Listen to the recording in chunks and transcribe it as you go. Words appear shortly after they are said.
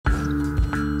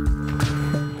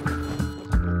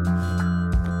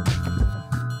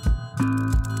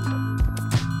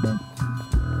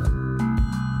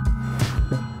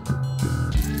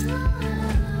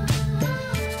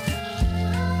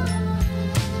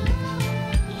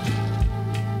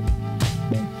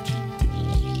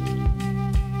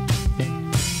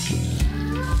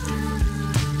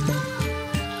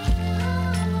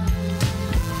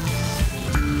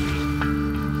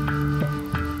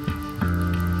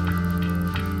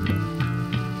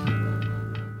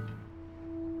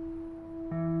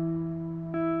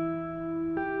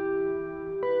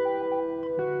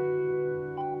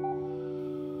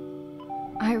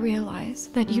realize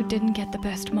that you didn't get the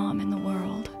best mom in the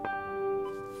world.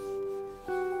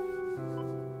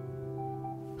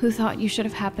 Who thought you should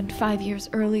have happened 5 years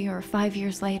earlier or 5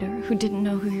 years later, who didn't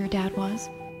know who your dad was.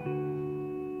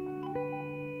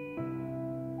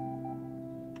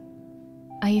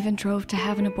 I even drove to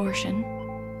have an abortion.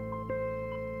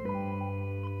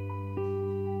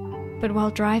 But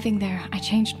while driving there, I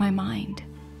changed my mind.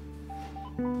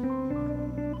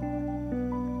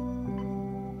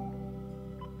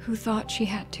 Who thought she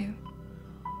had to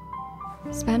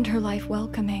spend her life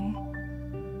welcoming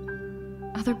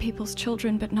other people's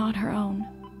children, but not her own.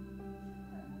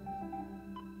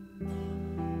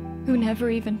 Who never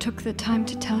even took the time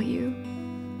to tell you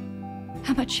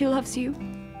how much she loves you.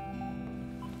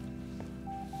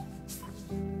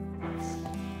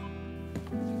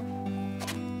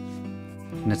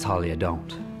 Natalia,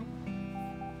 don't.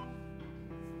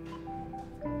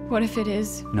 What if it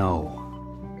is? No.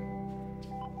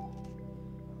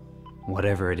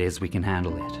 Whatever it is, we can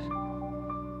handle it.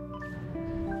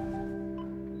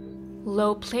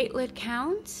 Low platelet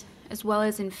count, as well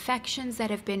as infections that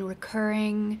have been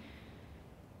recurring,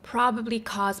 probably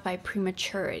caused by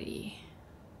prematurity.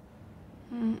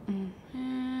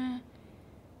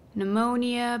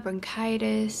 Pneumonia,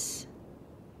 bronchitis.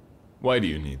 Why do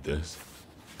you need this?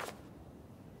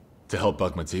 To help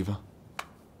Bakhmetyeva?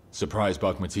 Surprise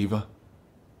Bakhmetyeva?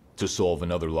 To solve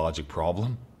another logic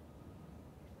problem?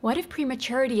 What if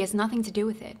prematurity has nothing to do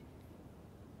with it?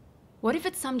 What if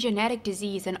it's some genetic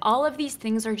disease and all of these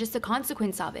things are just a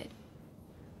consequence of it?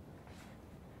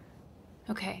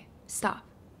 Okay, stop.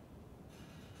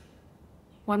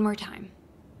 One more time.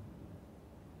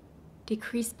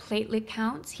 Decreased platelet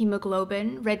counts,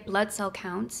 hemoglobin, red blood cell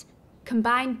counts,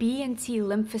 combined B and T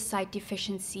lymphocyte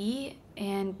deficiency,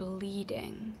 and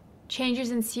bleeding. Changes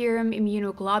in serum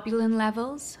immunoglobulin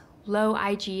levels, low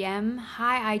IgM,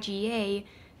 high IgA,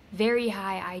 very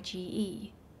high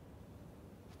IgE.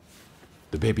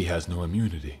 The baby has no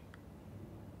immunity.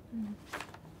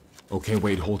 Okay,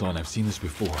 wait, hold on. I've seen this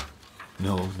before.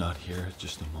 No, not here.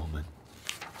 Just a moment.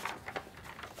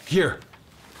 Here!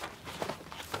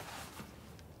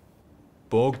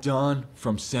 Bogdan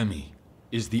from Semi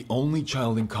is the only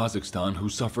child in Kazakhstan who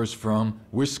suffers from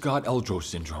Wiskott-Eldro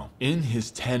syndrome. In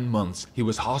his 10 months, he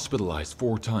was hospitalized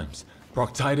 4 times.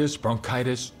 Proctitis,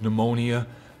 bronchitis, pneumonia.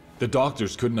 The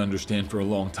doctors couldn't understand for a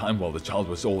long time while the child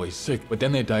was always sick, but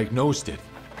then they diagnosed it.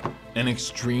 An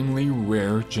extremely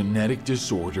rare genetic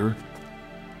disorder,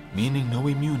 meaning no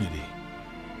immunity.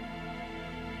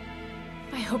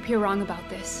 I hope you're wrong about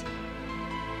this.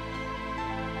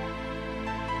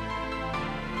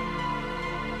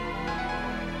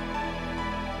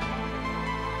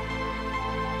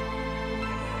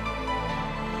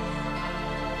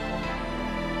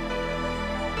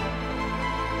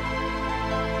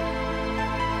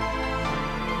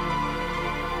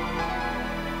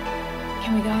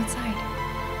 Can we go outside?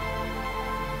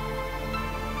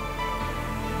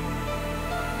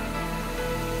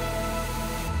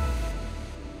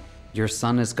 Your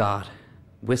son has got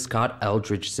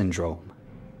Wiskott-Eldridge syndrome.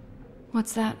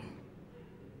 What's that?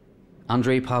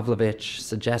 Andrei Pavlovich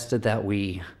suggested that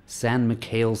we send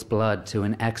Mikhail's blood to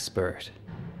an expert,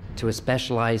 to a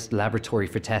specialized laboratory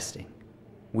for testing.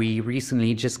 We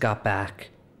recently just got back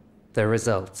the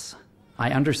results.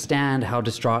 I understand how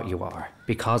distraught you are,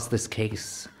 because this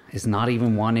case is not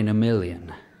even 1 in a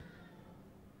million.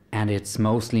 And it's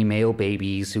mostly male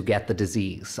babies who get the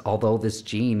disease, although this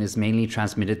gene is mainly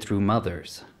transmitted through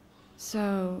mothers.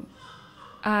 So,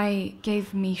 I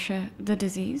gave Misha the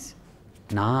disease?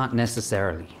 Not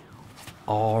necessarily.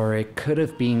 Or it could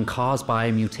have been caused by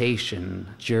a mutation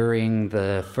during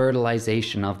the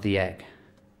fertilization of the egg.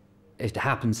 It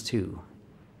happens too.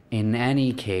 In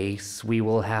any case, we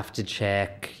will have to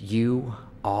check you,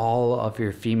 all of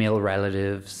your female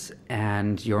relatives,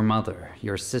 and your mother,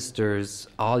 your sisters,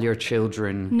 all your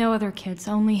children. No other kids,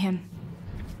 only him.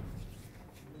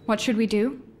 What should we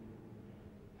do?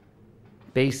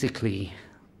 Basically,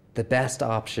 the best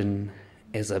option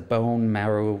is a bone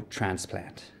marrow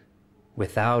transplant.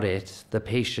 Without it, the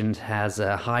patient has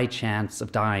a high chance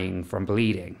of dying from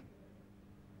bleeding,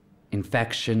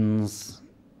 infections,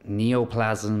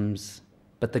 neoplasms.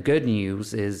 But the good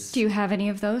news is... Do you have any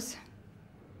of those?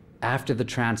 After the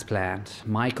transplant,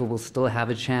 Michael will still have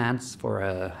a chance for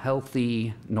a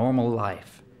healthy, normal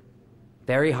life.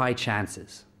 Very high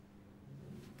chances.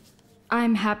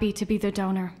 I'm happy to be the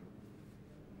donor.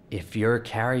 If you're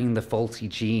carrying the faulty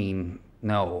gene,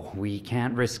 no, we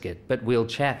can't risk it, but we'll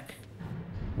check.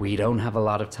 We don't have a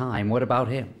lot of time. What about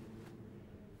him?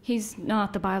 He's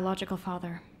not the biological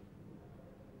father.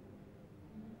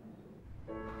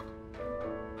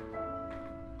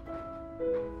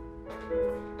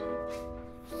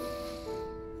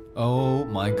 Oh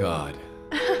my god.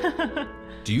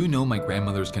 Do you know my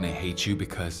grandmother's gonna hate you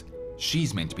because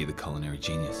she's meant to be the culinary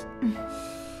genius?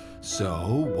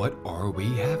 So, what are we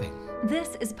having?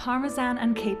 This is parmesan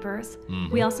and capers.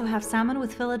 We also have salmon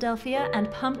with Philadelphia and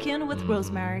pumpkin with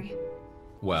rosemary.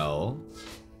 Well,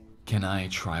 can I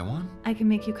try one? I can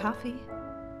make you coffee.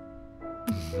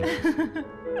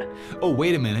 Oh,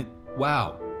 wait a minute.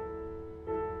 Wow.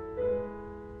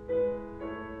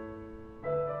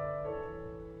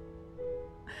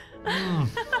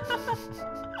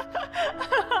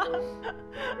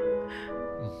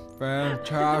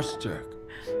 Fantastic.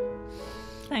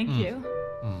 Thank you.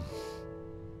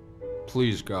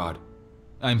 Please, God.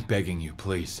 I'm begging you,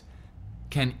 please.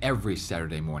 Can every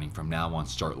Saturday morning from now on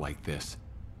start like this,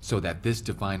 so that this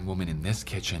divine woman in this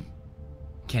kitchen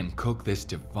can cook this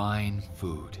divine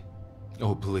food?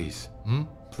 Oh, please.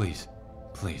 Please.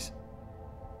 Please.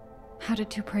 How did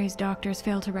two praised doctors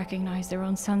fail to recognize their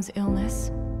own son's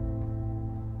illness?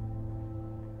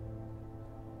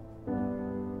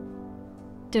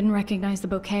 Didn't recognize the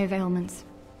bouquet of ailments.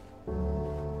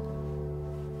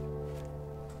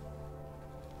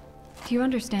 Do you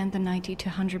understand the 90 to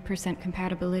 100%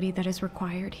 compatibility that is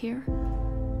required here?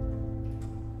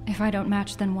 If I don't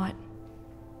match, then what?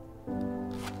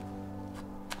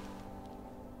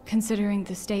 Considering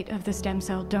the state of the stem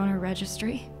cell donor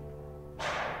registry.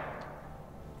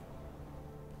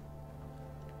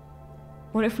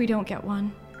 What if we don't get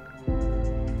one?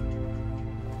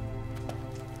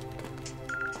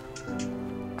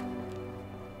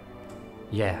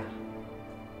 Yeah.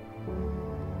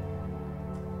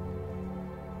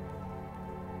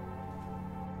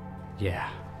 Yeah.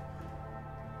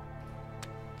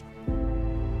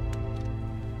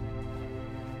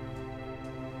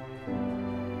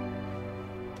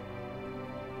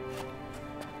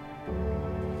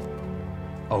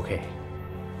 Okay.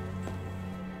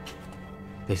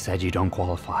 They said you don't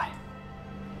qualify.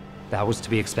 That was to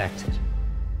be expected.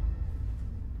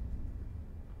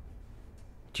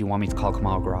 Do you want me to call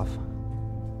Kamalgrov?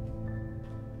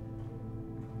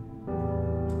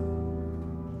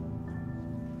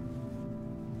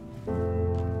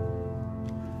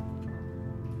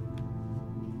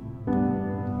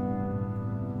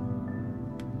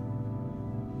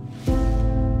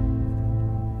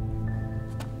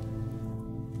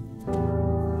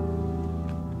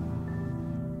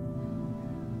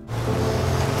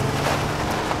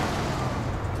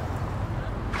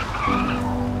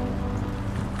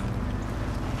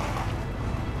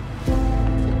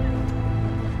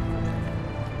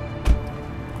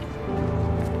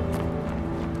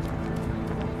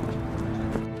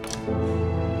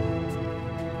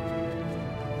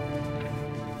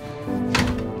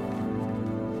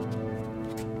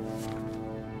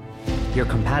 Your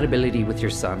compatibility with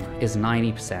your son is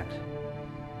 90%.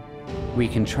 We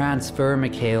can transfer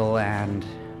Mikhail and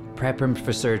prep him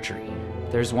for surgery.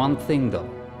 There's one thing though.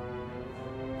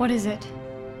 What is it?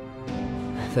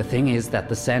 The thing is that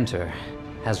the center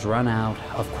has run out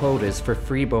of quotas for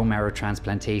free bone marrow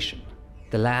transplantation.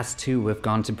 The last two have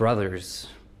gone to brothers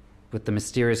with the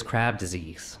mysterious crab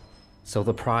disease. So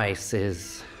the price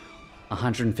is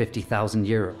 150,000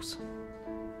 euros.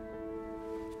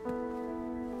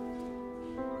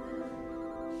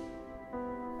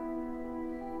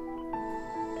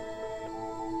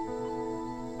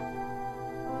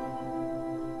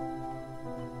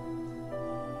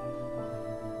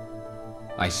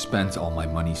 I spent all my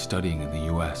money studying in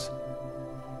the US.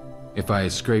 If I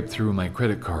scrape through my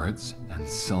credit cards and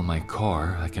sell my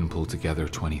car, I can pull together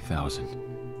 20,000.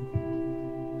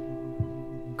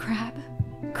 Crab?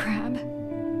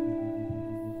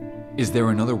 Is there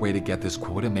another way to get this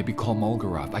quota? Maybe call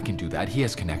Molgarov. I can do that. He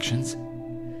has connections.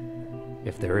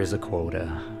 If there is a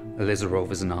quota,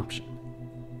 Elizarov is an option.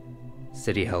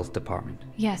 City Health Department.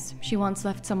 Yes, she once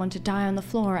left someone to die on the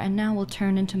floor and now will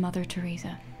turn into Mother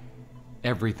Teresa.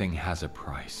 Everything has a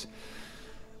price.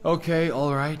 Okay,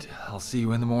 all right. I'll see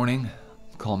you in the morning.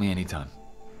 Call me anytime.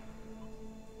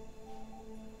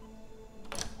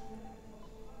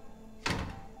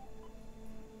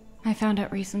 I found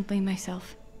out recently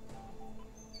myself.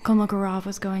 Kolmogorov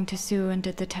was going to sue and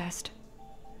did the test.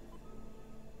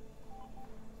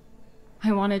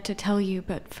 I wanted to tell you,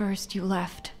 but first you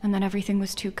left, and then everything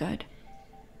was too good.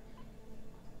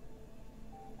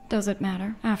 Does it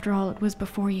matter? After all, it was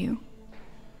before you.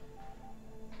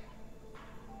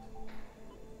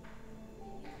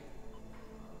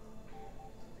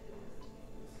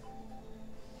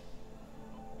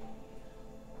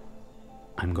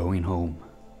 I'm going home.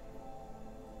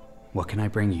 What can I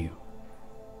bring you?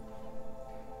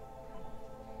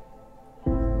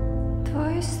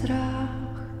 Твой страх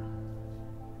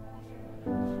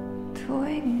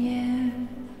твой гнев,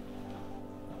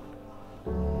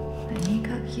 они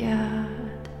как яд.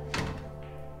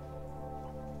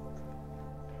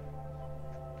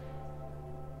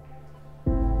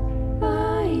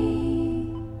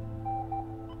 Твои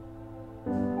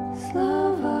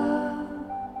слова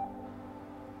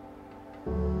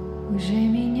уже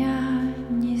меня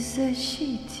не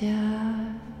защитят.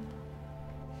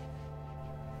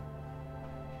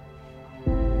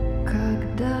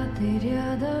 Когда ты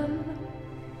рядом,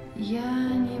 я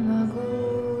не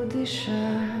могу дышать.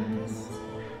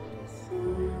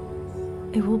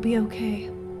 It will be okay.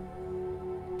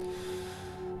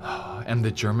 And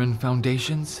the German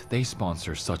foundations, they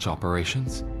sponsor such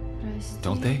operations,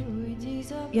 don't they?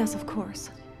 Yes, of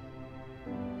course.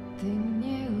 Ты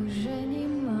мне уже не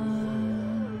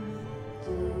мать.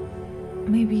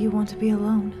 Maybe you want to be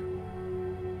alone.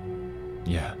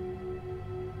 Yeah.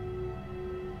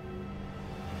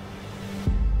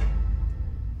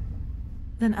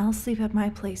 Then I'll sleep at my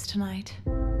place tonight.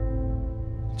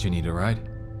 Do you need a ride?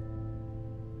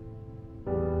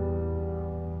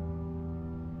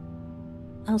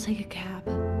 I'll take a cab.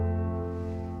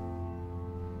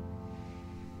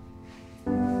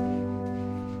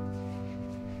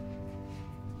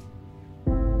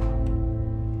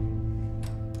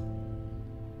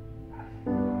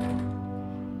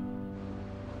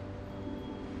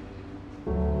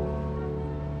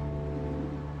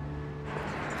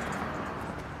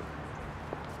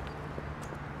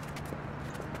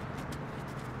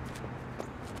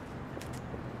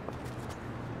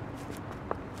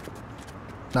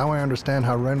 Now I understand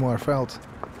how Renoir felt,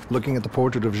 looking at the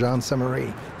portrait of Jean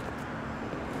Saint-Marie.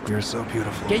 You're so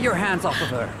beautiful. Get your hands off of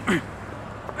her.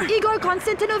 Igor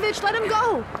Konstantinovich, let him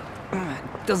go!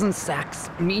 Doesn't sex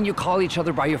mean you call each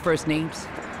other by your first names?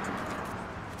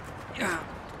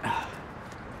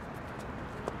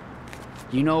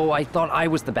 You know, I thought I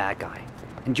was the bad guy,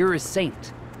 and you're a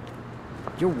saint.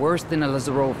 You're worse than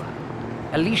Elizarova.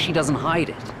 At least she doesn't hide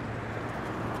it.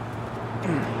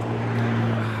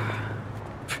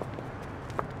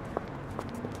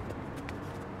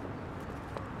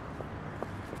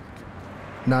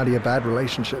 Nadia, bad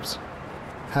relationships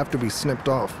have to be snipped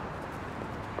off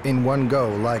in one go,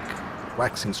 like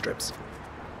waxing strips.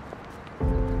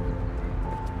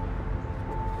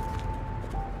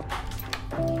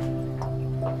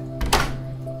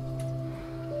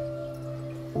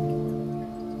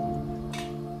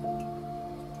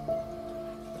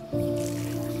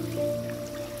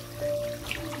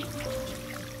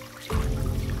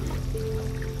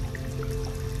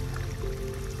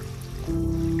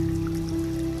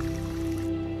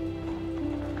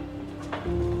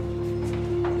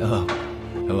 Hello.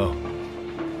 Hello.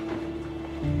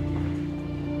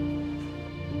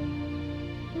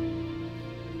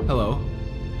 Hello.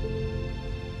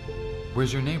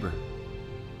 Where's your neighbor?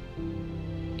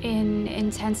 In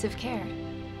intensive care.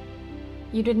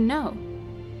 You didn't know?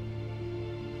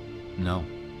 No.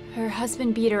 Her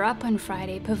husband beat her up on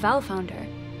Friday. Pavel found her.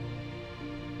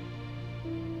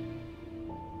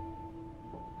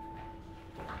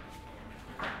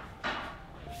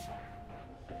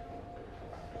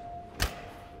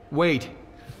 Wait.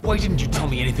 Why didn't you tell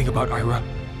me anything about Ira?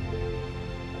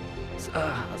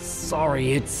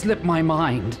 Sorry, it slipped my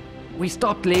mind. We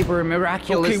stopped labor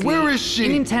miraculously. Okay, where is she?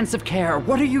 In intensive care.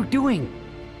 What are you doing?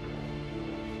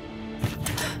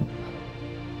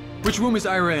 Which room is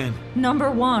Ira in? Number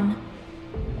 1.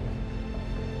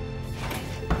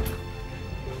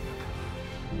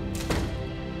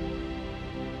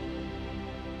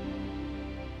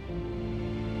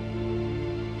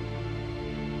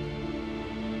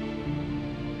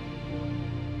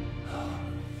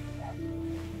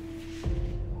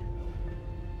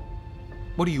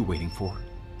 What are you waiting for?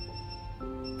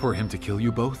 For him to kill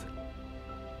you both?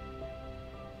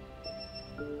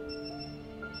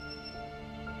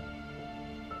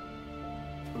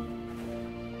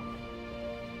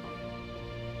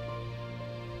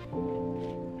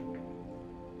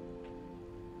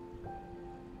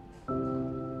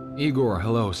 Igor,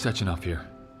 hello, Sechenov here.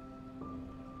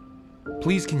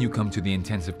 Please can you come to the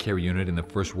intensive care unit in the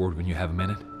first ward when you have a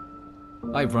minute?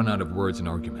 I've run out of words and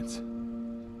arguments.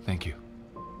 Thank you.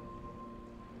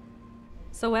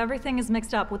 So everything is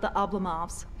mixed up with the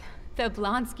Oblomovs. The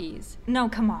Blonskys. No,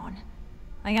 come on.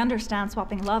 I understand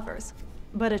swapping lovers.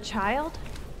 But a child?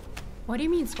 What do you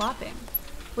mean swapping?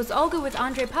 Was Olga with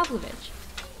Andrei Pavlovich?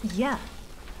 Yeah.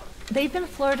 They've been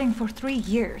flirting for 3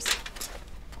 years.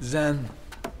 Zen,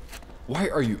 why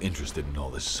are you interested in all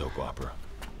this soap opera?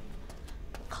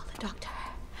 Call the doctor.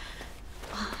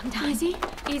 I'm done. Easy,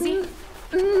 easy.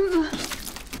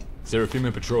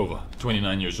 Serafima Petrova,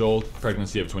 29 years old,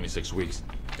 pregnancy of 26 weeks.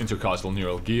 Intercostal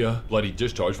neuralgia, bloody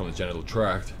discharge from the genital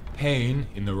tract, pain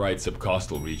in the right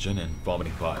subcostal region, and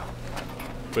vomiting bile.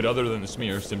 But other than the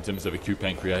smear, symptoms of acute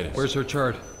pancreatitis. Where's her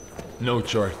chart? No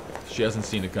chart. She hasn't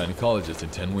seen a gynecologist in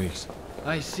 10 weeks.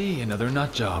 I see, another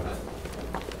nut job.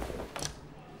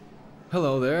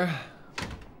 Hello there.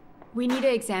 We need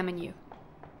to examine you.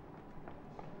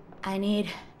 I need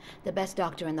the best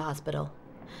doctor in the hospital.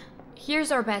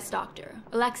 Here's our best doctor,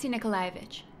 Alexei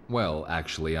Nikolaevich. Well,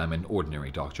 actually, I'm an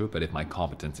ordinary doctor, but if my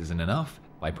competence isn't enough,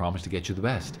 I promise to get you the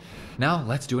best. Now,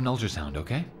 let's do an ultrasound,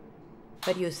 okay?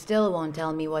 But you still won't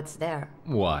tell me what's there.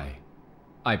 Why?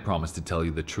 I promise to tell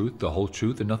you the truth, the whole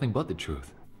truth, and nothing but the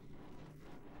truth.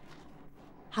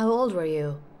 How old were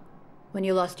you when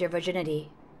you lost your virginity?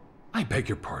 I beg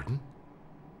your pardon?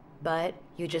 But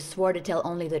you just swore to tell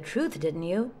only the truth, didn't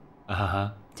you? Uh-huh.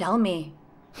 Tell me.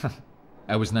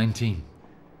 I was 19.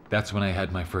 That's when I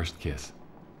had my first kiss.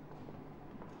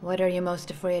 What are you most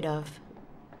afraid of?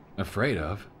 Afraid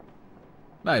of?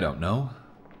 I don't know.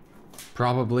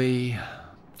 Probably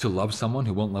to love someone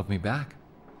who won't love me back.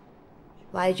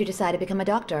 Why did you decide to become a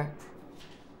doctor?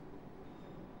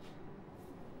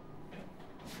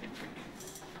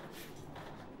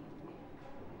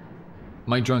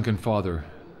 My drunken father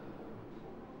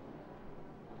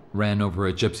ran over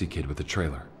a gypsy kid with a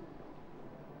trailer.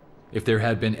 If there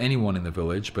had been anyone in the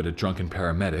village but a drunken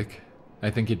paramedic, I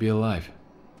think he'd be alive.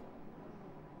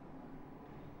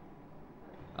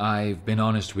 I've been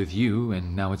honest with you,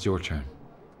 and now it's your turn.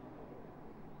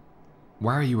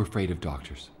 Why are you afraid of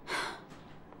doctors?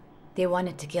 They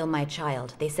wanted to kill my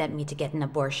child. They sent me to get an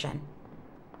abortion.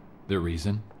 The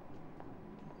reason?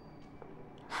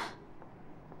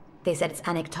 They said it's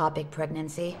an ectopic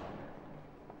pregnancy.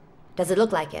 Does it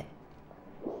look like it?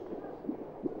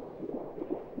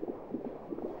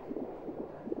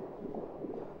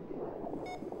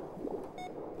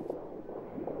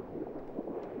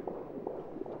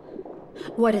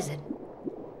 What is it?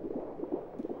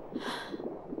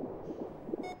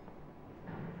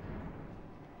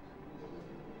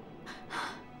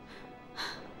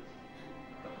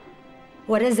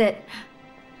 What is it?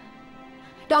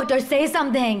 Doctor, say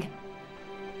something!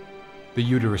 The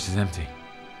uterus is empty.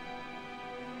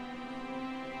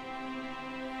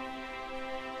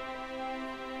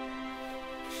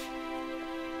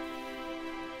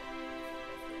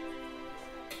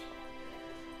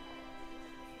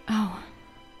 Oh.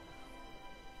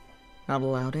 Not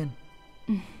allowed in.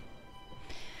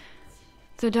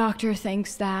 The doctor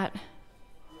thinks that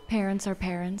parents are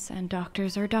parents and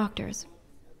doctors are doctors.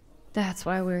 That's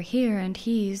why we're here, and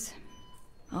he's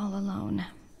all alone.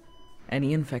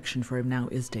 Any infection for him now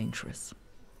is dangerous.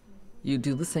 You'd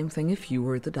do the same thing if you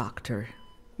were the doctor.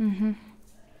 Mm-hmm.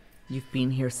 You've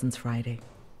been here since Friday.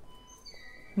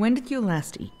 When did you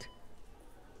last eat?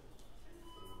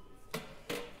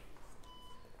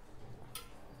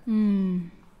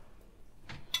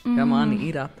 Come on,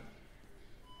 eat up.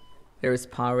 There's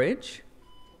porridge,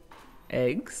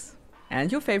 eggs,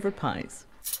 and your favorite pies.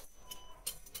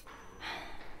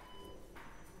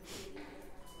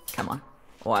 Come on,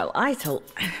 while I tell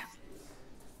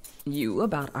you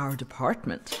about our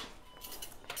department.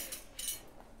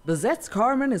 Bizet's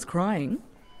Carmen is Crying,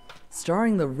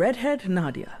 starring the redhead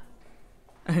Nadia.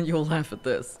 And you'll laugh at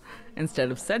this,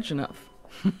 instead of Sechenov.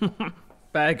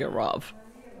 Bagarov.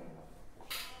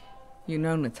 You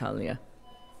know, Natalia,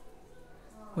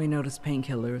 we noticed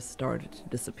painkillers started to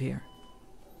disappear.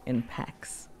 In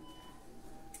packs.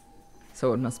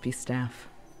 So it must be staff.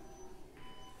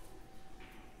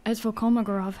 As for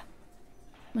Kolmogorov,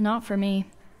 not for me.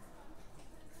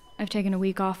 I've taken a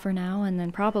week off for now, and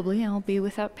then probably I'll be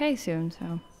without pay soon,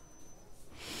 so...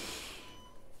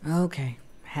 Okay,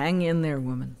 hang in there,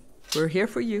 woman. We're here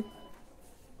for you.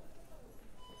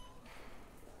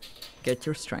 Get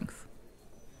your strength.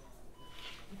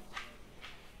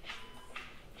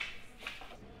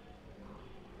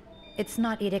 It's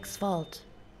not Edic's fault.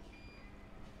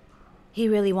 He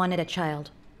really wanted a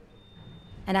child.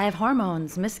 And I have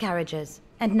hormones, miscarriages,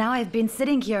 and now I've been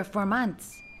sitting here for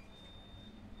months.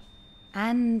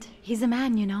 And he's a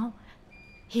man, you know.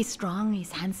 He's strong,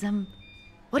 he's handsome.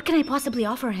 What can I possibly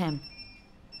offer him?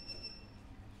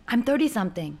 I'm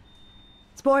 30-something.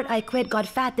 Sport, I quit, got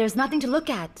fat, there's nothing to look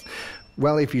at.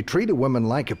 Well, if you treat a woman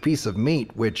like a piece of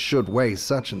meat which should weigh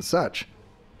such and such,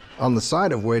 on the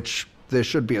side of which there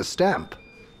should be a stamp,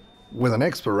 with an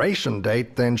expiration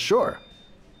date, then sure.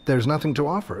 There's nothing to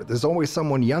offer. There's always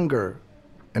someone younger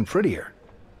and prettier.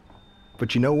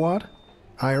 But you know what,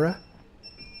 Ira?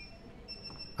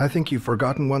 I think you've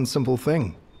forgotten one simple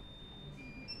thing.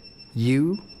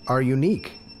 You are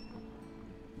unique.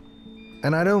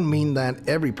 And I don't mean that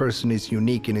every person is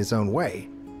unique in his own way.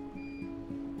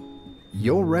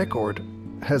 Your record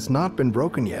has not been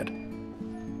broken yet.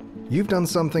 You've done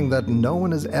something that no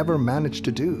one has ever managed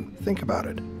to do. Think about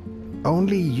it.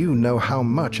 Only you know how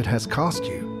much it has cost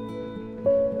you.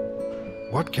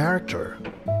 What character,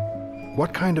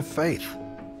 what kind of faith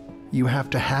you have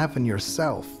to have in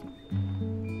yourself.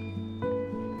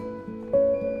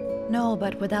 No,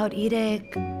 but without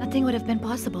Edith, nothing would have been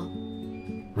possible.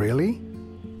 Really?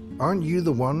 Aren't you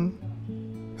the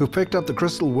one who picked up the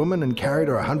crystal woman and carried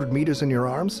her 100 meters in your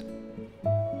arms?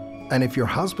 And if your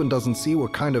husband doesn't see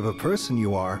what kind of a person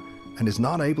you are and is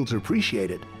not able to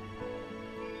appreciate it,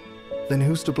 then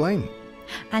who's to blame?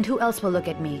 And who else will look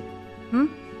at me?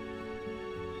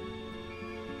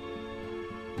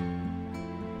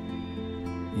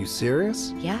 You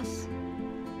serious? Yes.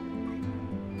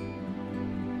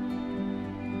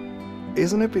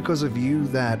 Isn't it because of you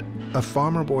that a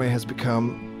farmer boy has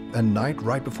become a knight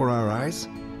right before our eyes?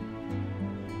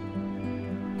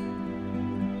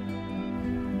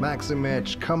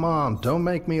 Maximich, come on, don't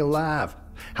make me laugh.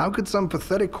 How could some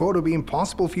pathetic quota be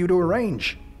impossible for you to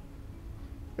arrange?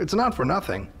 It's not for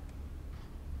nothing.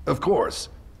 Of course.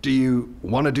 Do you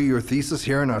want to do your thesis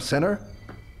here in our center?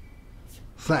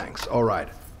 Thanks, all right.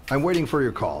 I'm waiting for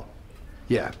your call.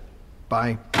 Yeah,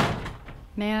 bye.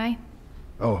 May I?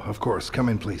 Oh, of course. Come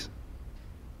in, please.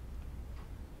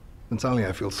 Natalia,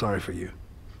 I feel sorry for you.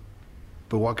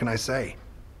 But what can I say?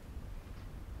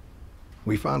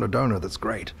 We found a donor that's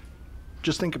great.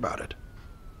 Just think about it.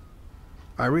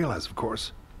 I realize, of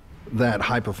course, that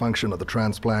hyperfunction of the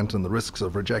transplant and the risks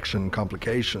of rejection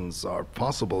complications are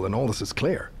possible, and all this is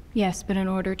clear. Yes, but in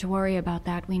order to worry about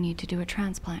that, we need to do a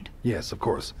transplant. Yes, of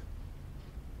course.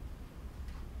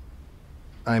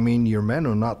 I mean, your men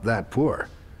are not that poor.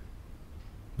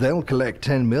 They'll collect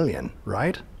 10 million,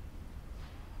 right?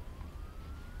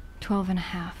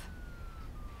 12.5.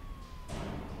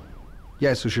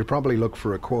 Yes, we should probably look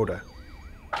for a quota.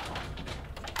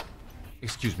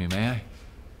 Excuse me, may I?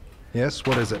 Yes,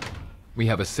 what is it? We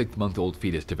have a 6-month-old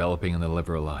fetus developing in the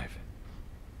liver alive.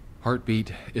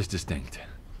 Heartbeat is distinct.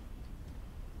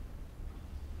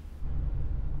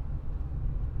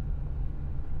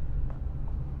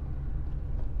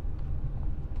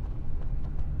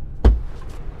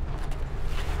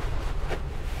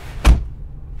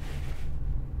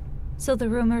 So the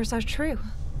rumors are true.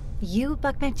 You,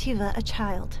 Bakhmetyeva, a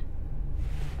child.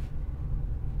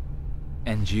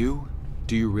 And you?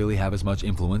 Do you really have as much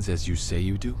influence as you say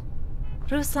you do?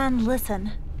 Ruslan,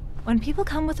 listen. When people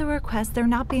come with a request, they're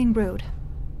not being rude.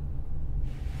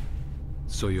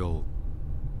 So you'll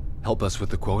help us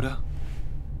with the quota?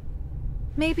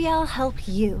 Maybe I'll help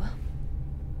you.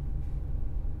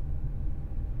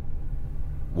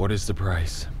 What is the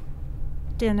price?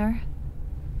 Dinner.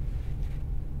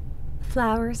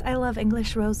 Flowers. I love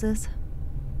English roses.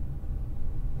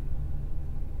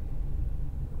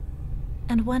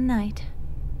 And one night.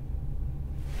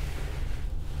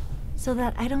 So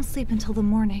that I don't sleep until the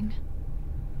morning.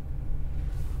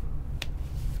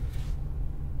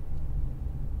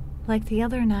 Like the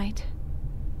other night.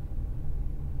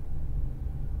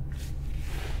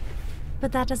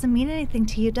 But that doesn't mean anything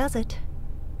to you, does it?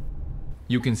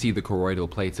 You can see the choroidal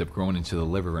plates have grown into the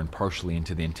liver and partially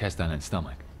into the intestine and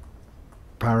stomach.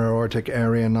 Para-aortic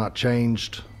area not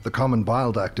changed. The common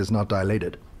bile duct is not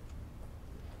dilated.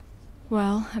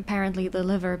 Well, apparently the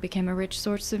liver became a rich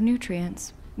source of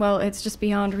nutrients. Well, it's just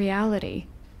beyond reality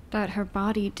that her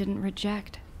body didn't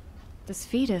reject this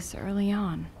fetus early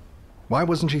on. Why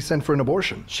wasn't she sent for an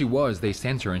abortion? She was. They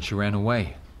sent her and she ran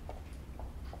away.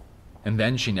 And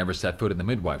then she never set foot in the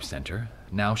midwife center.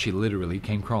 Now she literally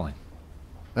came crawling.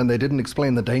 And they didn't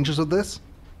explain the dangers of this?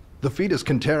 The fetus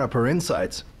can tear up her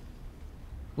insides.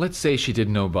 Let's say she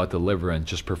didn't know about the liver and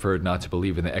just preferred not to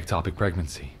believe in the ectopic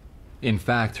pregnancy. In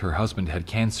fact, her husband had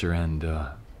cancer and,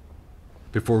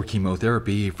 before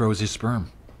chemotherapy, he froze his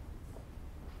sperm.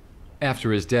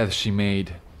 After his death, she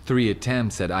made 3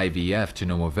 attempts at IVF to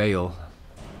no avail,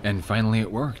 and finally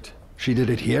it worked. She did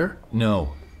it here?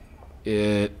 No.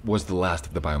 It was the last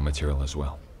of the biomaterial as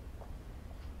well.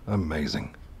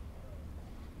 Amazing.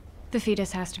 The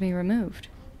fetus has to be removed.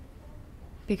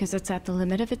 Because it's at the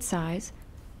limit of its size.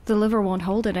 The liver won't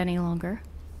hold it any longer.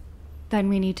 Then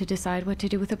we need to decide what to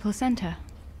do with the placenta.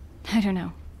 I don't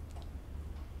know.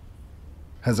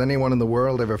 Has anyone in the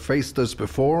world ever faced this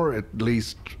before? At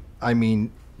least, I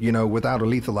mean, you know, without a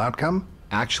lethal outcome?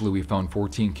 Actually, we found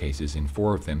 14 cases. In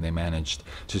 4 of them, they managed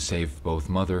to save both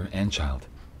mother and child.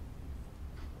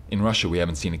 In Russia, we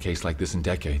haven't seen a case like this in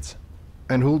decades.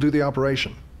 And who'll do the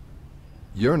operation?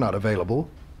 You're not available.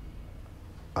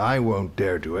 I won't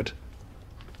dare do it.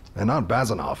 And not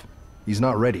Bazanov. He's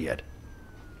not ready yet.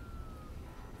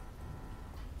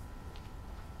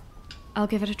 I'll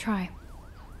give it a try.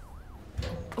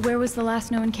 Where was the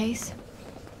last known case?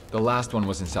 The last one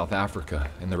was in South Africa,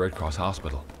 in the Red Cross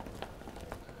hospital.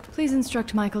 Please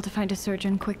instruct Michael to find a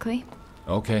surgeon quickly.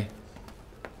 Okay.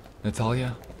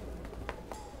 Natalia?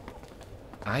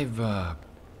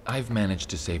 I've managed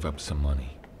to save up some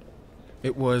money.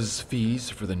 It was fees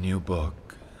for the new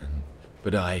book,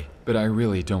 but I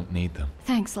really don't need them.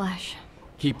 Thanks, Lash.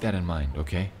 Keep that in mind,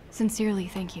 okay? Sincerely,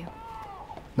 thank you.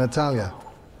 Natalia,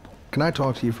 can I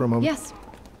talk to you for a moment? Yes.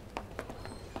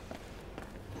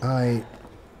 I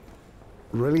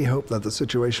really hope that the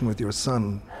situation with your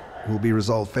son will be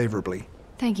resolved favorably.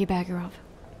 Thank you, Bagarov.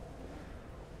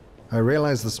 I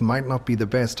realize this might not be the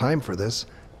best time for this,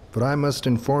 but I must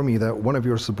inform you that one of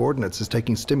your subordinates is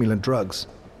taking stimulant drugs.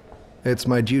 It's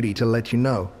my duty to let you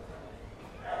know.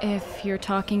 If you're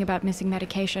talking about missing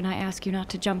medication, I ask you not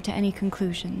to jump to any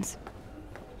conclusions.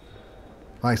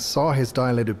 I saw his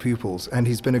dilated pupils, and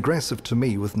he's been aggressive to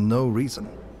me with no reason.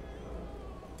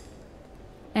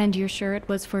 And you're sure it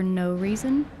was for no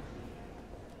reason?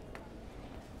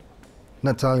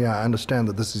 Natalia, I understand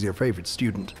that this is your favorite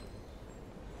student.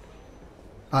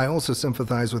 I also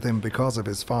sympathize with him because of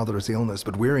his father's illness,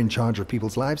 but we're in charge of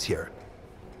people's lives here.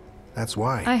 That's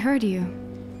why. I heard you.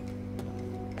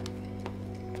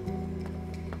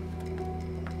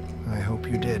 I hope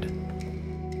you did.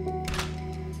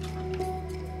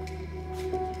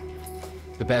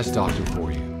 The best doctor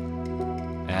for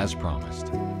you, as promised.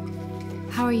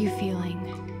 How are you feeling?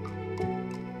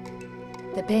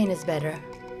 The pain is better.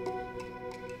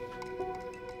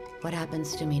 What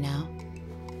happens to me now?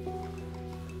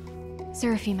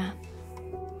 Serafima,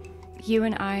 you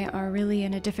and I are really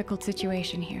in a difficult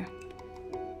situation here.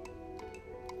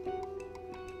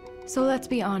 So let's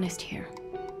be honest here.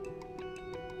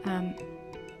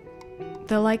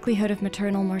 The likelihood of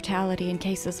maternal mortality in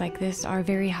cases like this are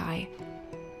very high.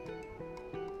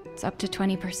 It's up to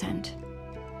 20%.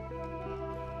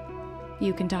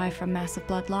 You can die from massive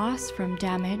blood loss, from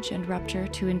damage and rupture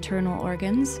to internal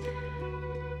organs,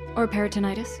 or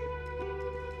peritonitis.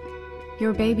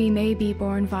 Your baby may be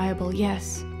born viable,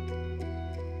 yes,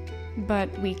 but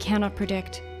we cannot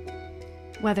predict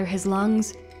whether his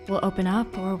lungs will open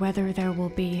up or whether there will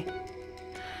be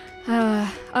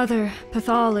other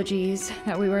pathologies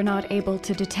that we were not able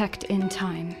to detect in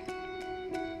time.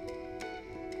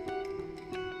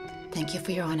 Thank you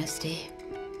for your honesty.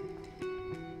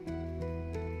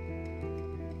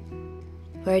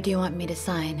 Where do you want me to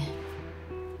sign?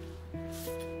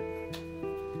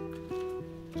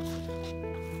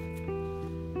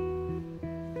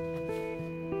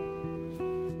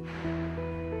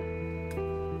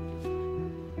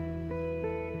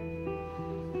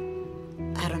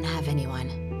 I don't have anyone.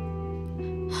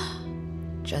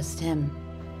 Just him.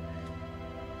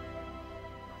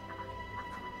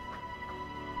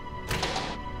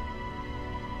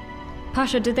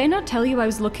 Pasha, did they not tell you I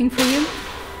was looking for you?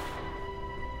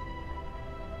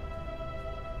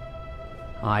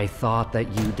 I thought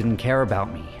that you didn't care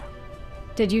about me.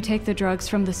 Did you take the drugs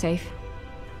from the safe?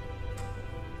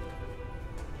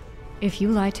 If you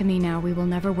lie to me now, we will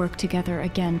never work together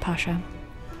again, Pasha.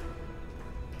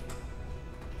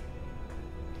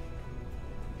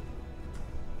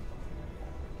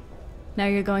 Now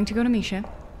you're going to go to Misha,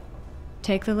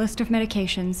 take the list of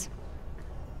medications,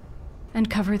 and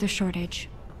cover the shortage.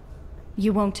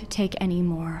 You won't take any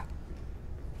more.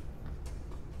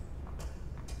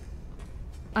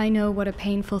 I know what a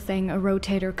painful thing a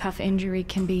rotator cuff injury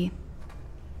can be.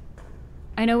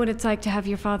 I know what it's like to have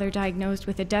your father diagnosed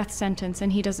with a death sentence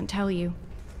and he doesn't tell you.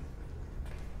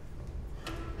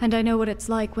 And I know what it's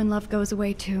like when love goes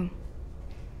away too.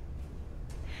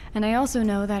 And I also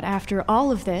know that after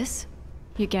all of this,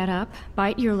 you get up,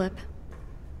 bite your lip,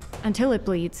 until it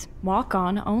bleeds, walk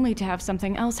on, only to have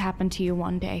something else happen to you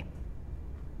one day.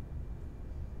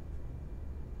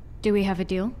 Do we have a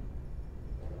deal?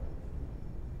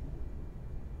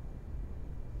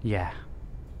 Yeah.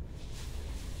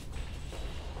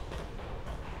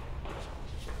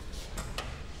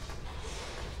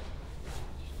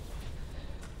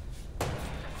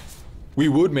 We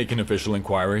would make an official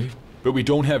inquiry, but we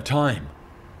don't have time.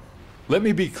 Let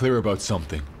me be clear about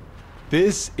something.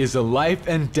 This is a life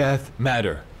and death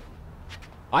matter.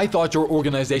 I thought your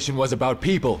organization was about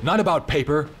people, not about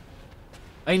paper.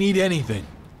 I need anything.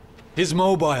 His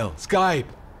mobile, Skype,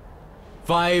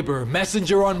 Viber,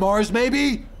 Messenger on Mars,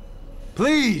 maybe?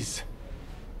 Please!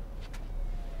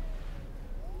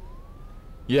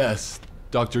 Yes,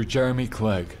 Dr. Jeremy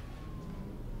Clegg.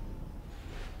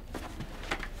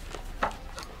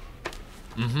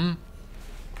 Mm-hmm.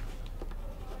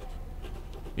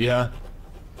 Yeah?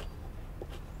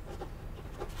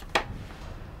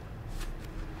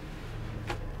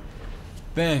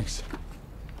 Thanks.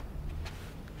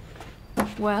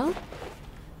 Well?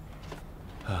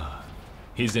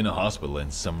 He's in a hospital in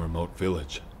some remote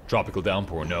village. Tropical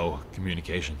downpour, no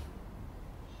communication.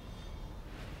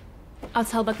 I'll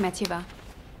tell Bakhmetyeva.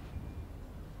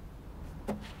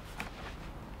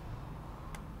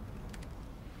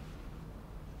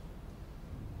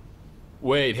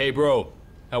 Wait, hey bro.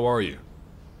 How are you?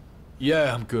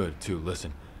 Yeah, I'm good too.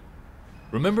 Listen.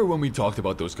 Remember when we talked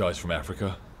about those guys from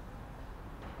Africa?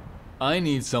 I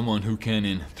need someone who can,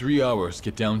 in 3 hours,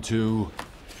 get down to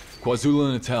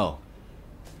KwaZulu-Natal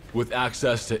with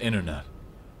access to internet.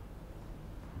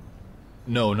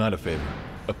 No, not a favor.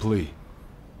 A plea.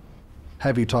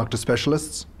 Have you talked to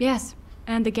specialists? Yes,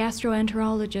 and the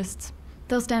gastroenterologists.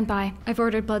 They'll stand by. I've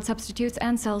ordered blood substitutes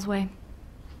and Cellsway.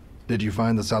 Did you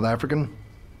find the South African?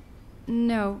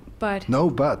 No, but... No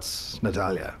buts,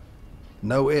 Natalia.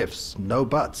 No ifs, no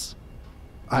buts.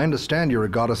 I understand you're a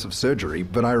goddess of surgery,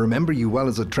 but I remember you well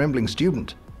as a trembling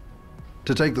student.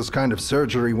 To take this kind of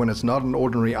surgery when it's not an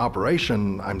ordinary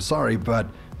operation, I'm sorry, but...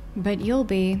 But you'll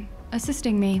be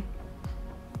assisting me.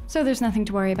 So there's nothing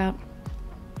to worry about.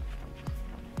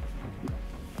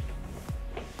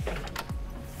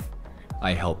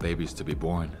 I help babies to be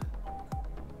born.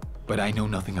 But I know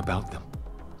nothing about them.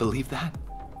 Believe that?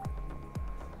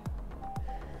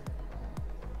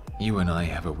 You and I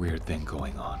have a weird thing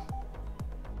going on.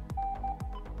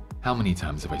 How many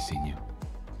times have I seen you?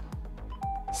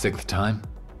 6th time?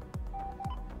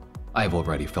 I've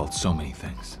already felt so many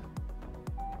things.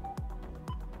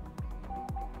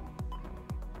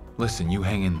 Listen, you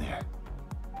hang in there.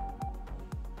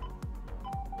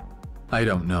 I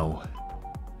don't know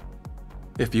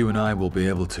if you and I will be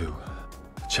able to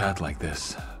chat like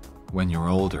this when you're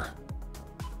older.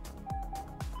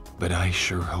 But I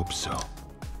sure hope so.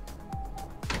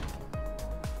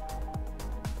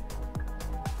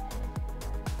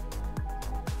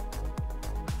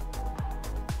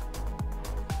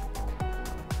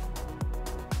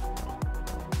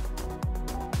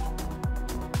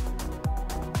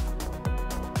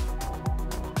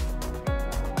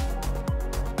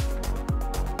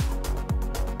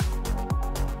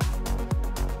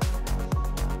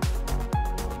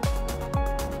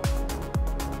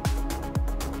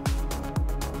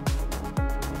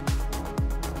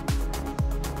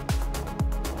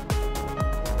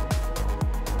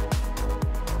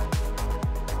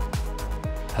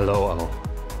 Hello, O.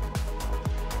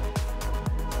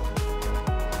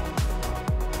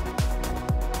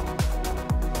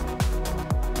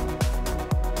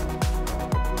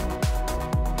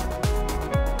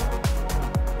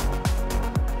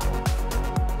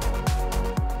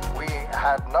 We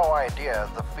had no idea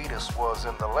the fetus was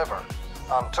in the liver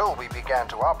until we began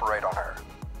to operate on her.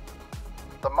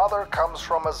 The mother comes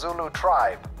from a Zulu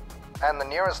tribe, and the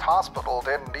nearest hospital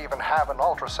didn't even have an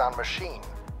ultrasound machine.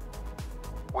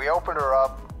 We opened her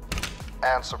up,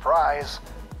 and surprise,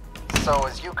 so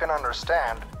as you can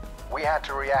understand, we had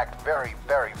to react very,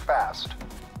 very fast.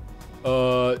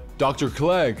 Dr.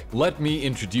 Clegg, let me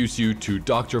introduce you to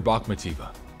Dr.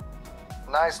 Bakhmetyeva.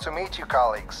 Nice to meet you,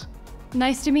 colleagues.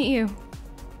 Nice to meet you.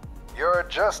 You're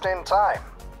just in time.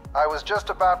 I was just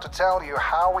about to tell you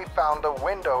how we found a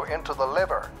window into the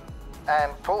liver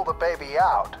and pulled the baby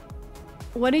out.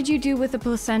 What did you do with the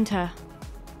placenta?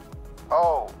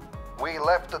 Oh, we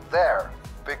left it there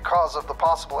because of the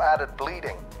possible added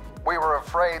bleeding. We were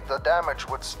afraid the damage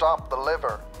would stop the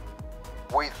liver.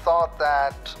 We thought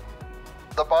that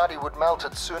the body would melt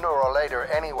it sooner or later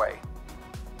anyway.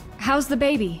 How's the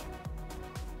baby?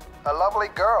 A lovely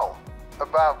girl,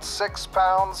 about 6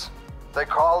 pounds. They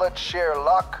call it sheer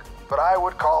luck, but I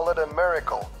would call it a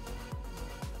miracle.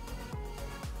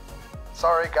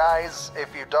 Sorry guys, if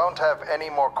you don't have any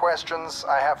more questions,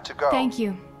 I have to go. Thank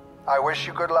you. I wish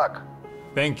you good luck.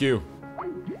 Thank you.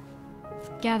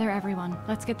 Gather everyone.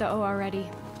 Let's get the OR ready.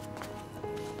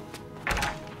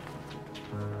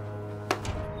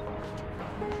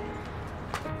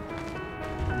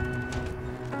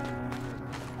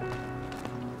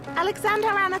 Alexander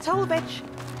Anatolovich,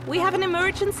 we have an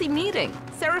emergency meeting.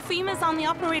 Seraphima's on the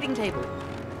operating table.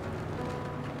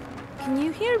 Can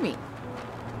you hear me?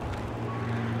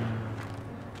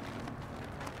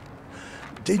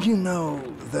 Did you know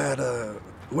that,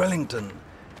 Wellington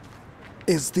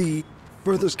is the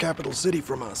furthest capital city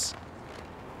from us?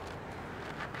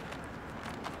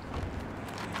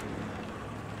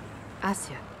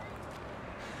 Asya.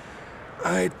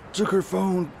 I took her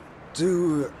phone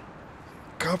to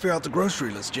copy out the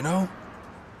grocery list, you know?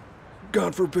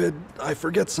 God forbid I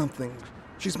forget something.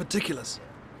 She's meticulous.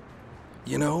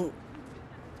 You know,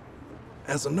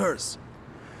 as a nurse.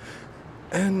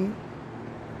 And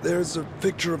there's a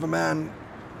picture of a man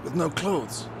with no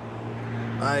clothes.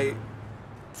 I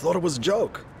thought it was a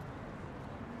joke.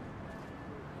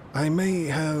 I may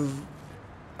have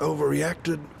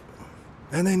overreacted,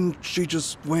 and then she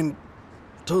just went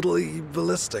totally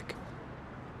ballistic.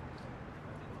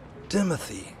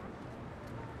 Timothy.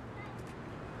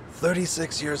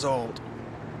 36 years old.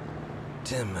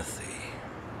 Timothy.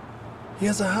 He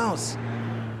has a house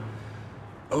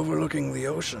overlooking the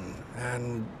ocean,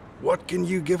 and what can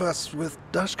you give us with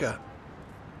Dashka?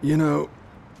 You know,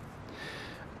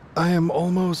 I am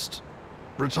almost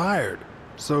retired,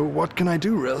 so what can I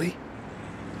do, really?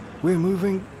 We're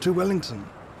moving to Wellington.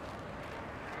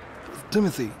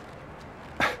 Timothy.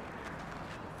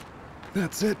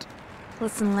 That's it.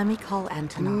 Listen, let me call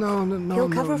Antonov. No. He'll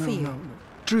cover for you. No.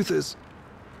 Truth is,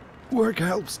 work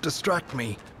helps distract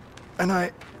me, and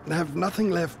I have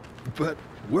nothing left but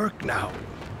work now.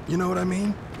 You know what I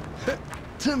mean?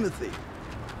 Timothy.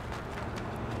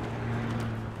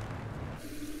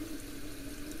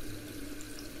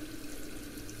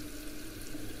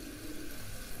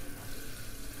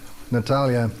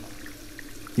 Natalia,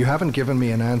 you haven't given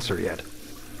me an answer yet.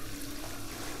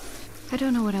 I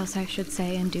don't know what else I should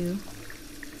say and do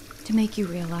to make you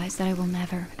realize that I will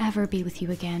never, ever be with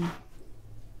you again.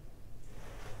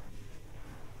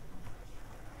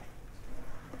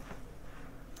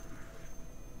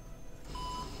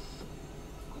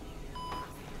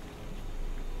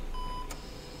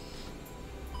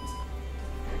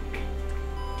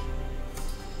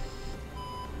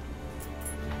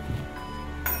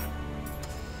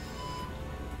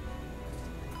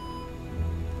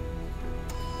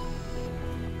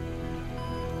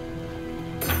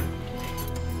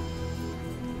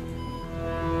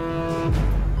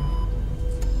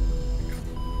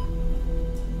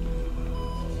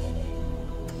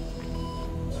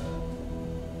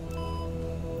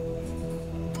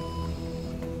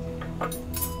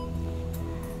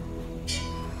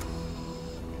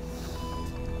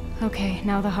 Okay,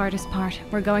 now the hardest part.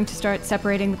 We're going to start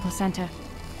separating the placenta.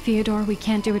 Fyodor, we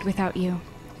can't do it without you.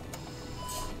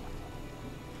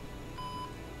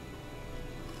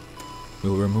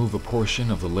 We'll remove a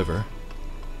portion of the liver.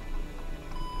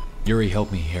 Yuri,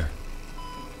 help me here.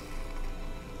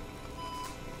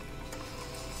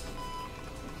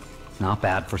 Not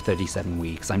bad for 37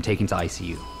 weeks. I'm taken to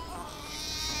ICU.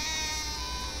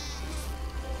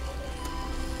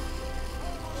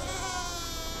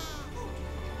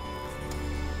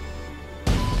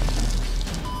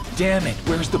 Damn it,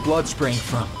 where's the blood spraying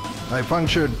from? I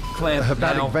punctured Clamp a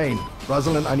hepatic now. vein.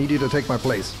 Rosalind, I need you to take my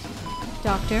place.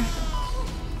 Doctor,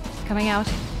 coming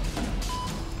out.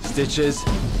 Stitches.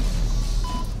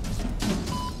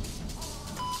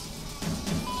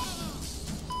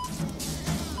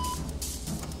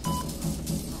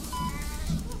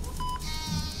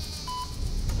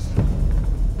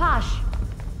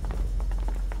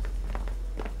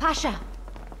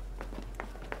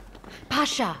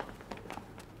 Pasha!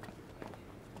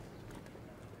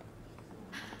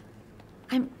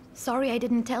 I'm sorry I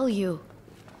didn't tell you.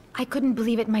 I couldn't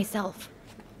believe it myself.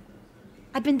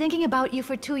 I've been thinking about you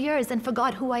for 2 years and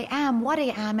forgot who I am,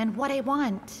 and what I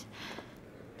want.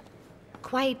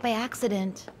 Quite by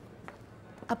accident.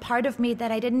 A part of me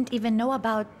that I didn't even know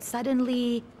about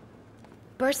suddenly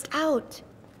burst out.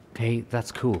 Okay,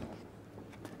 that's cool.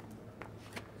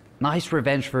 Nice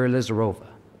revenge for Elizarova.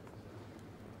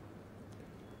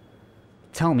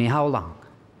 Tell me, how long?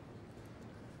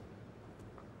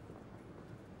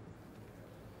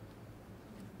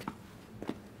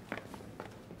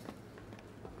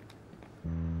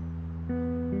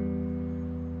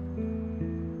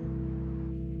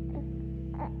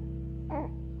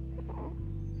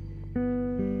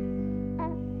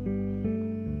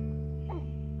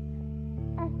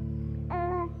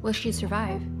 Will she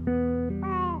survive?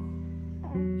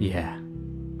 Yeah.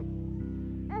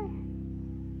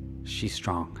 She's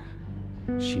strong.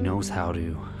 She knows how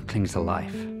to cling to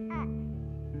life.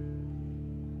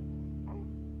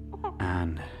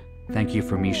 And thank you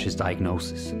for Misha's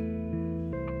diagnosis.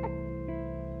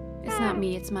 It's not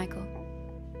me, it's Michael.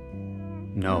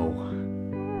 No,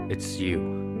 it's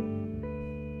you.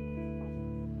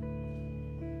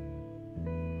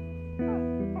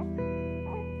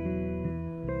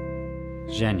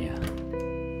 Zhenya.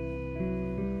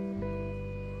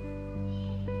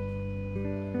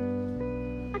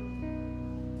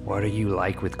 What are you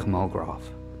like with Komolgrov?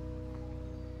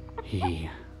 He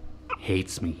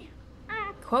hates me.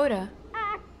 Quota?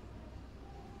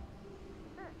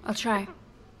 I'll try.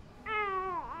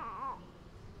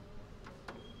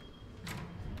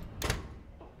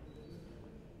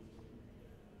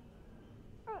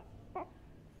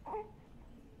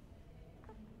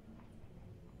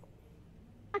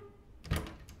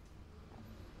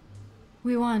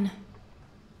 We won.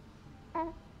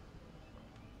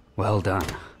 Well done.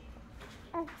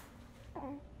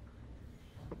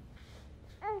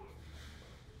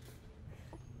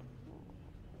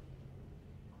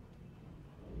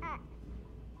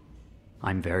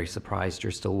 I'm very surprised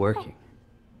you're still working.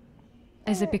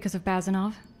 Is it because of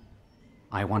Bazanov?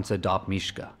 I want to adopt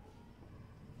Mishka,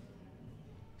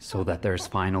 so that there's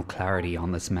final clarity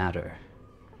on this matter.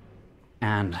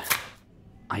 And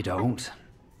I don't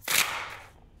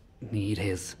need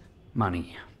his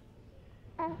money.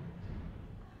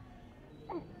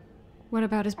 What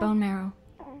about his bone marrow?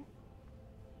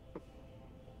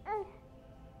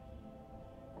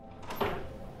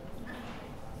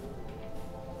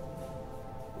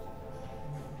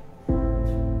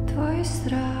 Твой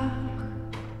страх,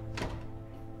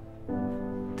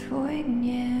 твой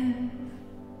гнев,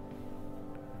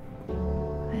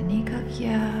 они как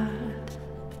яд.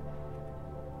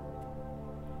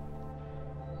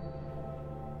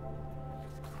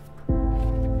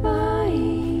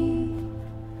 Мои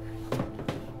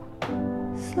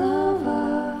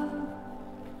слова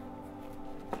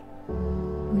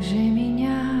уже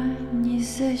меня не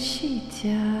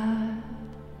защитят.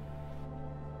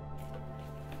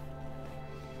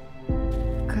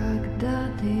 Когда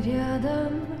ты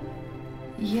рядом,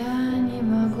 я не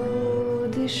могу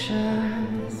дышать.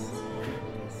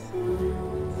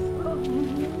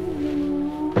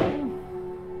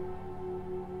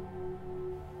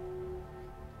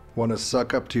 Want to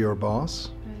suck up to your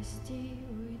boss?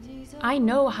 I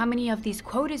know how many of these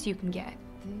quotas you can get,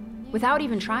 without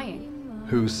even trying.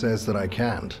 Who says that I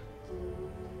can't?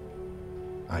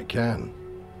 I can.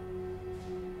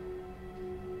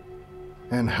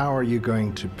 And how are you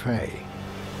going to pay?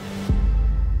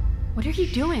 What are you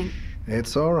doing?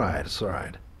 It's all right, it's all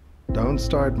right. Don't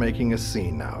start making a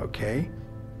scene now, okay?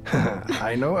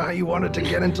 I know how you wanted to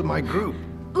get into my group.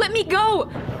 Let me go!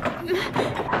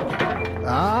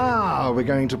 Ah, we're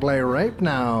going to play rape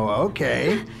now,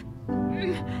 okay.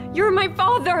 You're my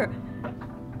father!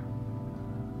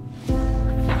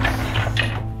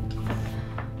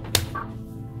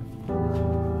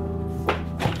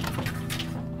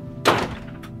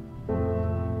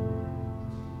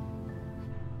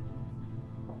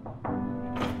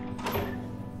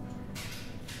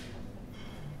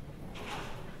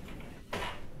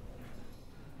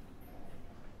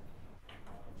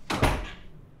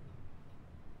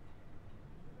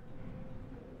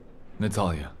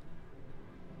 Natalia.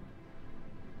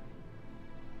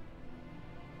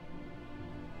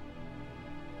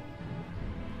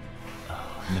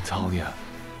 Natalia.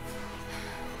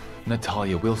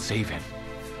 Natalia, we'll save him.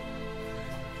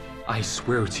 I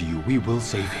swear to you, we will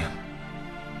save him.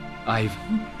 I've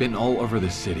been all over the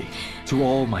city, to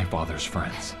all my father's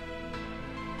friends.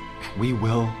 We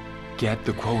will get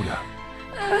the quota.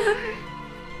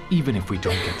 Even if we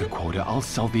don't get the quota, I'll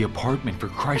sell the apartment for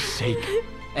Christ's sake.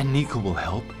 And Nika will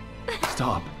help.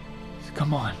 Stop.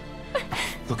 Come on.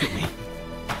 Look at me.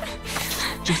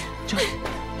 Just...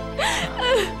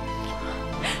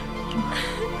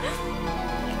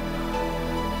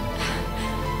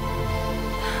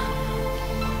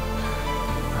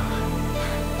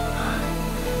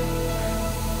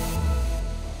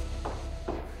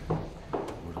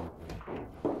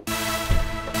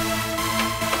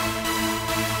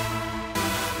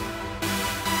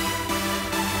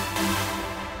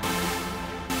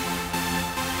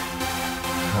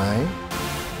 Hi.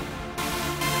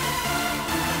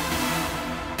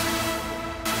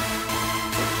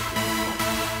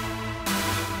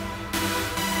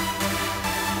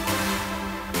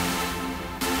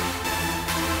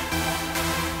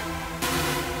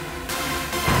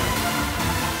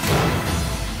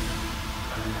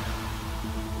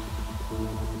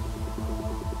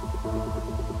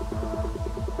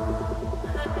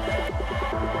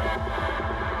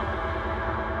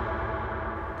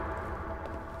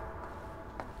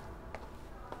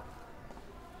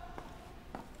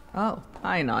 Oh,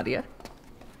 hi, Nadia.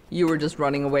 You were just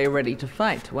running away ready to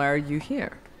fight. Why are you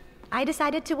here? I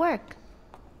decided to work.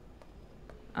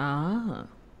 Ah.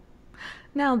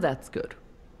 Now that's good.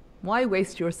 Why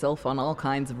waste yourself on all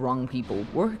kinds of wrong people?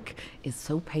 Work is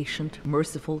so patient,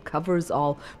 merciful, covers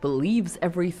all, believes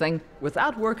everything.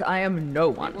 Without work, I am no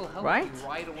one, right?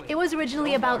 It was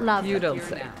originally about love. You don't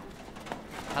say.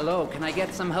 Hello, can I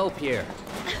get some help here?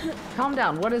 Calm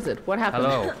down. What is it? What happened?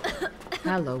 Hello.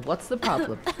 Hello. What's the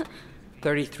problem?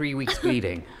 33 weeks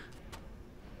bleeding.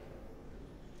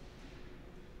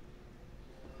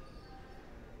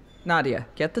 Nadia,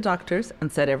 get the doctors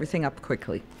and set everything up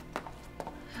quickly.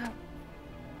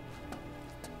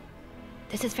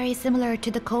 This is very similar to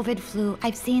the COVID flu.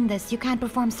 I've seen this. You can't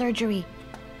perform surgery.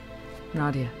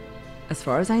 Nadia, as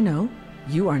far as I know,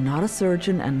 you are not a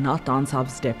surgeon and not Don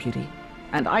Saab's deputy.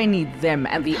 And I need them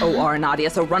and the OR, Nadia,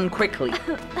 so run quickly.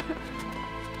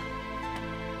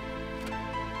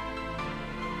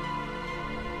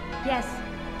 Yes.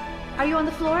 Are you on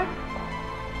the floor?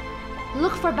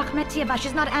 Look for Bakhmetyeva.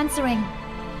 She's not answering.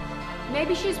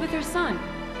 Maybe she's with her son.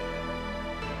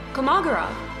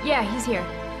 Kolmogorov. Yeah, he's here.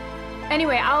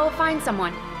 Anyway, I'll find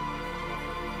someone.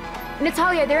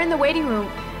 Natalia, they're in the waiting room.